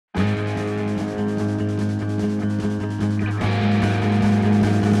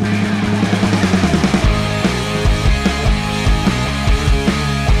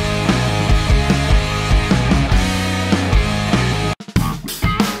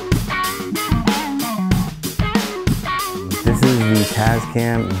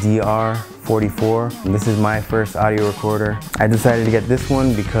Tascam DR-40. This is my first audio recorder. I decided to get this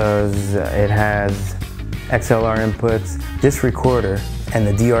one because it has XLR inputs. This recorder and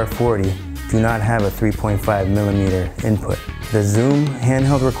the DR-40 do not have a 3.5mm input. The Zoom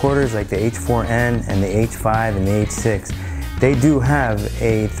handheld recorders like the H4N and the H5 and the H6, they do have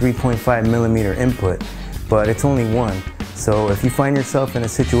a 3.5mm input, but it's only one. So if you find yourself in a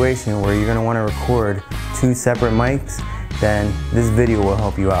situation where you're going to want to record two separate mics, then this video will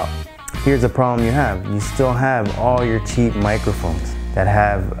help you out. Here's the problem you have. You still have all your cheap microphones that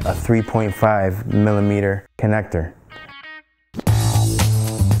have a 3.5mm connector.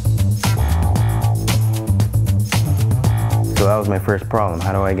 So that was my first problem.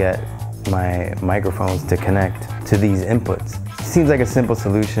 How do I get my microphones to connect to these inputs? It seems like a simple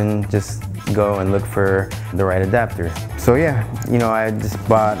solution. Just go and look for the right adapter. So yeah, I just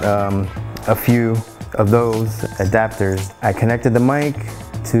bought a few of those adapters. I connected the mic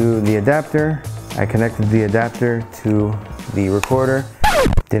to the adapter. I connected the adapter to the recorder.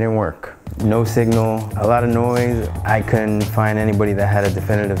 Didn't work. No signal, a lot of noise. I couldn't find anybody that had a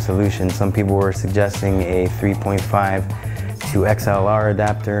definitive solution. Some people were suggesting a 3.5 to XLR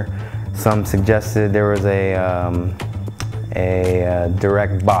adapter. Some suggested there was a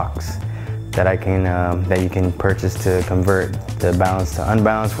direct box that that you can purchase to convert the balance to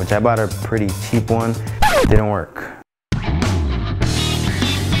unbalanced, which I bought a pretty cheap one. Didn't work.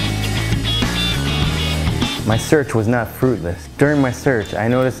 My search was not fruitless. During my search, I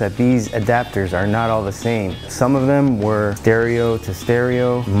noticed that these adapters are not all the same. Some of them were stereo to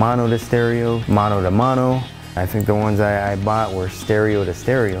stereo, mono to stereo, mono to mono. I think the ones I bought were stereo to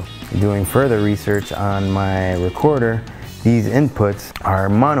stereo. Doing further research on my recorder, these inputs are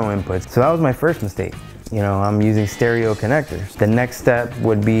mono inputs. So that was my first mistake. I'm using stereo connectors. The next step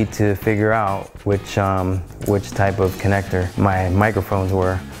would be to figure out which type of connector my microphones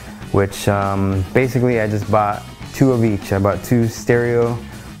were, which basically I just bought two of each. I bought two stereo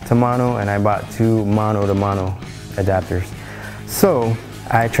to mono and I bought two mono to mono adapters. So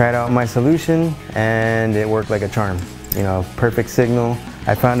I tried out my solution and it worked like a charm. Perfect signal.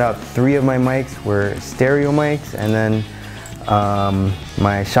 I found out 3 of my mics were stereo mics, and then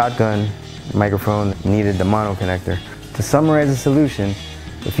my shotgun microphone needed the mono connector. To summarize the solution,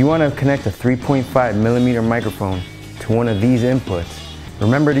 if you want to connect a 3.5mm microphone to one of these inputs,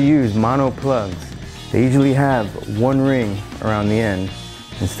 remember to use mono plugs. They usually have 1 ring around the end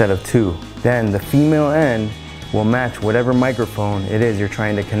instead of 2. Then the female end will match whatever microphone it is you're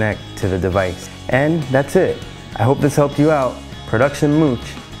trying to connect to the device. And that's it. I hope this helped you out. Production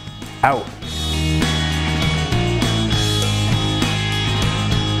Mooch, out.